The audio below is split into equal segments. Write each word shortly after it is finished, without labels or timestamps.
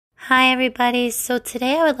Hi everybody. So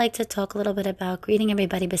today I would like to talk a little bit about greeting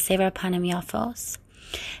everybody b'sever panim yafos.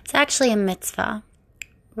 It's actually a mitzvah.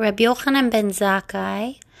 Rabbi Yochanan ben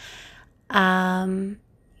Zakkai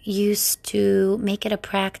used to make it a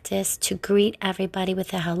practice to greet everybody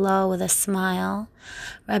with a hello, with a smile.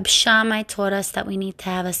 Reb Shammai taught us that we need to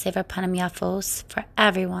have a sever panim yafos for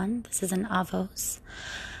everyone. This is an avos.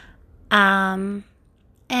 And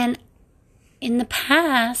in the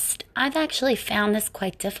past, I've actually found this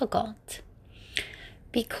quite difficult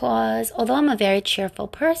because although I'm a very cheerful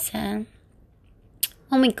person,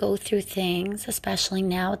 when we go through things, especially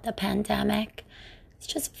now with the pandemic, it's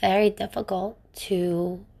just very difficult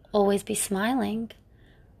to always be smiling,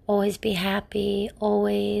 always be happy,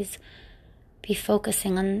 always be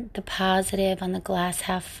focusing on the positive, on the glass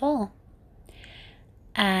half full.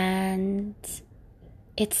 And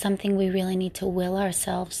it's something we really need to will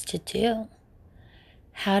ourselves to do.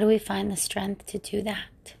 How do we find the strength to do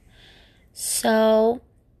that? So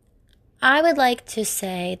I would like to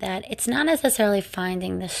say that it's not necessarily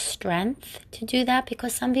finding the strength to do that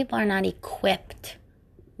because some people are not equipped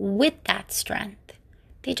with that strength.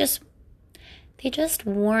 They just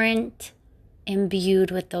weren't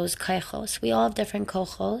imbued with those kochos. We all have different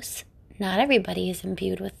kochos. Not everybody is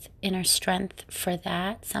imbued with inner strength for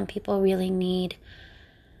that. Some people really need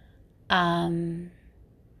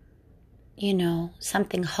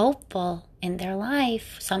something hopeful in their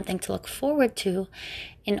life, something to look forward to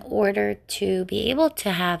in order to be able to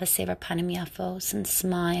have a sever panim yafos and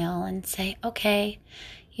smile and say, okay,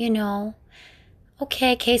 que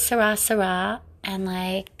sera, sera,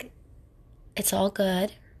 and it's all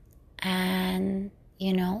good, and,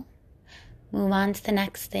 move on to the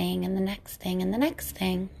next thing and the next thing and the next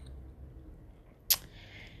thing.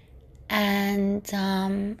 And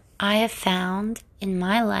I have found in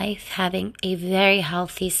my life having a very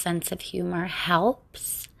healthy sense of humor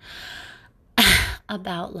helps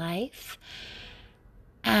about life.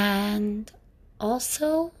 And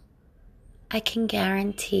also, I can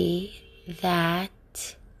guarantee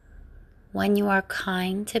that when you are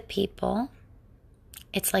kind to people,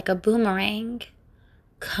 it's like a boomerang.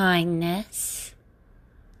 Kindness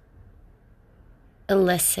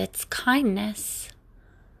elicits kindness.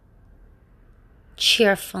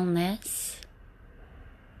 Cheerfulness,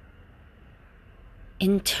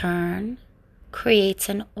 in turn, creates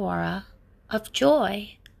an aura of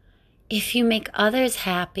joy. If you make others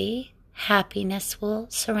happy, happiness will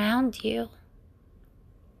surround you.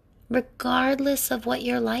 Regardless of what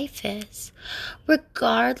your life is,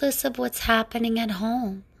 regardless of what's happening at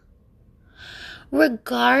home,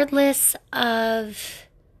 regardless of,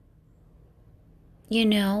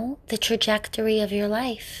 the trajectory of your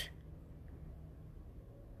life.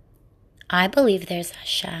 I believe there's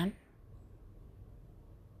Hashem.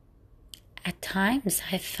 At times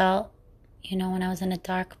I felt, when I was in a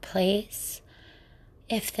dark place,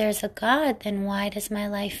 if there's a God, then why does my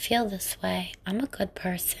life feel this way? I'm a good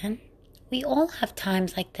person. We all have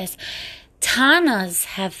times like this. Tanas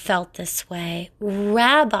have felt this way.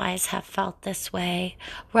 Rabbis have felt this way.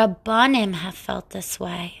 Rabbanim have felt this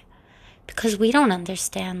way. Because we don't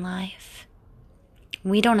understand life.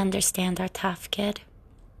 We don't understand our tafkid.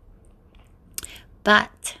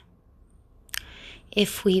 But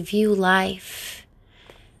if we view life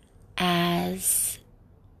as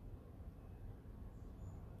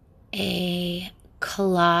a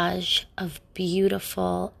collage of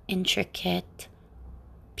beautiful, intricate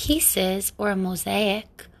pieces or a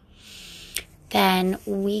mosaic, then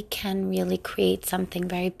we can really create something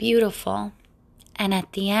very beautiful. And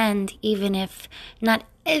at the end, even if not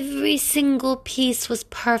every single piece was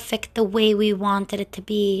perfect the way we wanted it to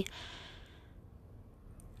be,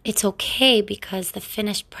 it's okay because the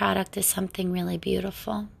finished product is something really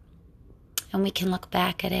beautiful. And we can look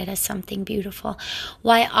back at it as something beautiful.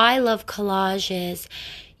 Why I love collages,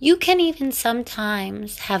 you can even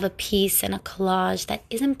sometimes have a piece in a collage that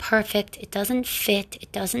isn't perfect, it doesn't fit,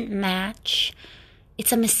 it doesn't match.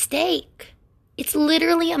 It's a mistake. It's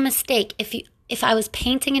literally a mistake. If I was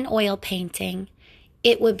painting an oil painting,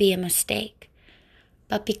 it would be a mistake.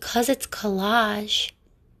 But because it's collage,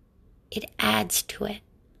 it adds to it.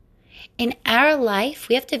 In our life,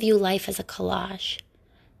 we have to view life as a collage.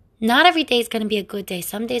 Not every day is going to be a good day.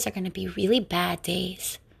 Some days are going to be really bad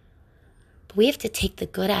days. But we have to take the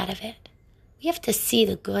good out of it. We have to see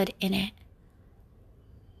the good in it.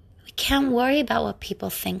 We can't worry about what people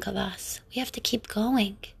think of us. We have to keep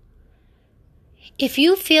going. If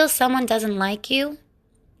you feel someone doesn't like you,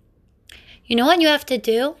 you know what you have to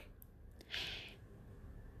do?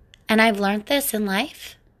 And I've learned this in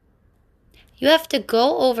life. You have to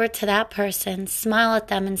go over to that person, smile at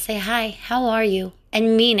them and say, hi, how are you?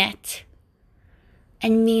 And mean it.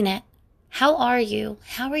 And mean it. How are you?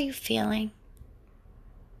 How are you feeling?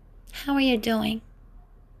 How are you doing?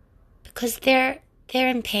 Because they're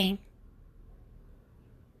in pain.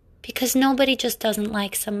 Because nobody just doesn't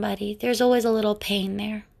like somebody. There's always a little pain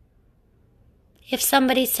there. If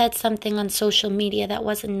somebody said something on social media that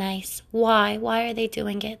wasn't nice, why? Why are they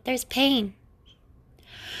doing it? There's pain.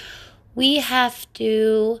 We have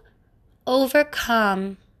to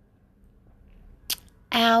overcome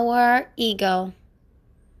our ego.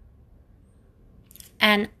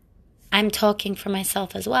 And I'm talking for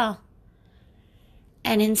myself as well.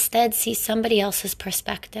 And instead see somebody else's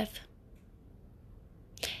perspective.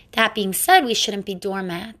 That being said, we shouldn't be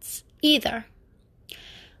doormats either.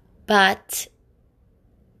 But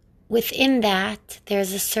within that,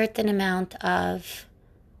 there's a certain amount of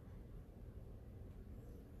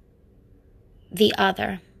the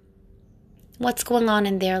other. What's going on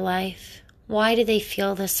in their life? Why do they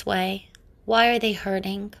feel this way? Why are they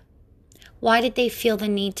hurting? Why did they feel the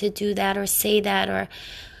need to do that or say that or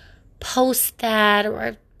post that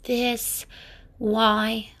or this?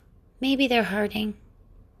 Why? Maybe they're hurting.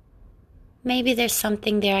 Maybe there's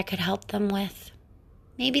something there I could help them with.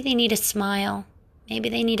 Maybe they need a smile. Maybe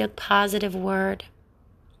they need a positive word.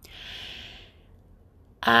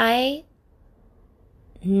 I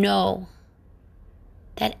know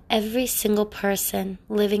that every single person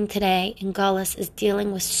living today in Gullus is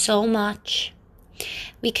dealing with so much.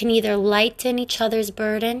 We can either lighten each other's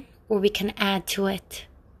burden or we can add to it.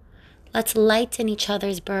 Let's lighten each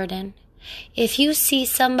other's burden. If you see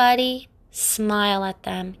somebody, smile at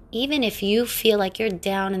them. Even if you feel like you're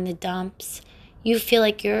down in the dumps, you feel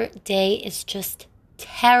like your day is just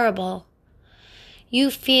terrible.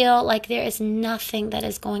 You feel like there is nothing that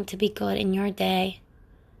is going to be good in your day.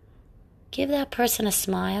 Give that person a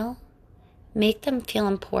smile. Make them feel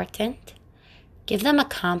important. Give them a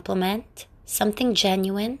compliment, something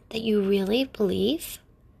genuine that you really believe.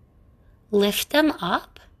 Lift them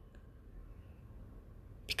up.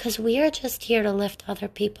 Because we are just here to lift other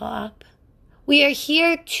people up. We are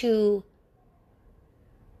here to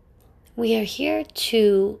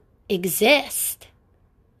exist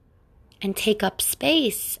and take up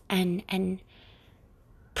space and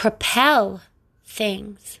propel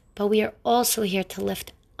things. But we are also here to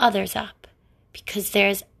lift others up because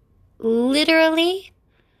there's literally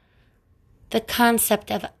the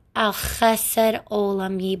concept of al chesed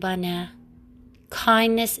olam yibaneh.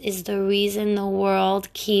 Kindness is the reason the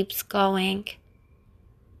world keeps going.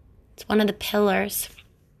 It's one of the pillars.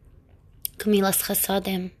 Gemilas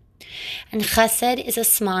chasadim. And chesed is a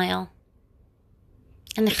smile.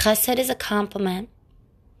 And chesed is a compliment.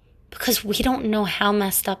 Because we don't know how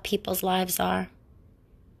messed up people's lives are.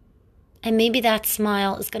 And maybe that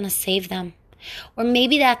smile is going to save them. Or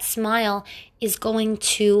maybe that smile is going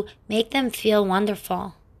to make them feel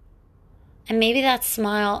wonderful. And maybe that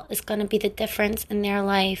smile is going to be the difference in their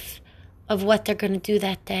life of what they're going to do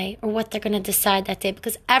that day or what they're going to decide that day.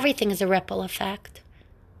 Because everything is a ripple effect.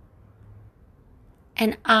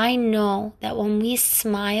 And I know that when we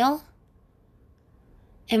smile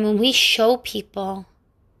and when we show people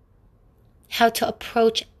how to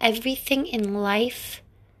approach everything in life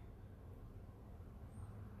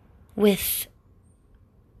with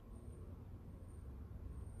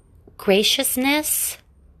graciousness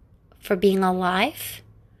for being alive,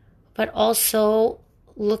 but also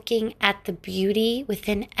looking at the beauty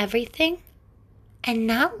within everything and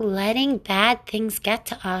not letting bad things get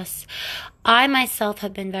to us. I myself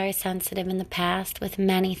have been very sensitive in the past with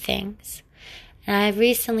many things. And I've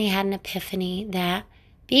recently had an epiphany that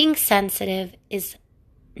being sensitive is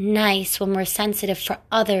nice when we're sensitive for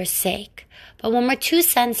others' sake. But when we're too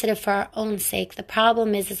sensitive for our own sake, the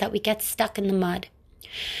problem is that we get stuck in the mud.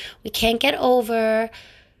 We can't get over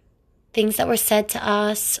things that were said to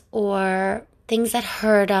us or things that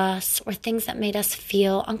hurt us or things that made us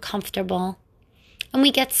feel uncomfortable. And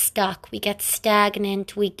we get stuck, we get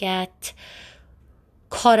stagnant, we get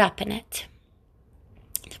caught up in it.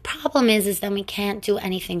 The problem is then we can't do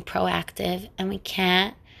anything proactive and we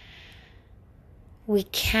can't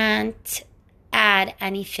add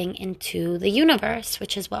anything into the universe,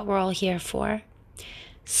 which is what we're all here for.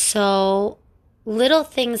 So little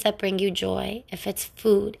things that bring you joy, if it's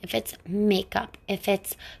food, if it's makeup, if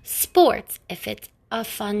it's sports, if it's a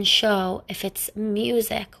fun show, if it's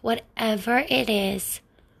music, whatever it is,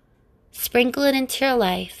 sprinkle it into your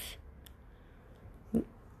life.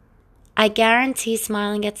 I guarantee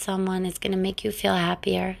smiling at someone is going to make you feel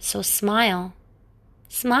happier. So smile.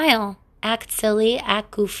 Smile. Act silly,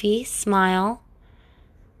 act goofy, smile.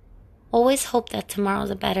 Always hope that tomorrow's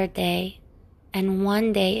a better day, and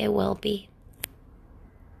one day it will be.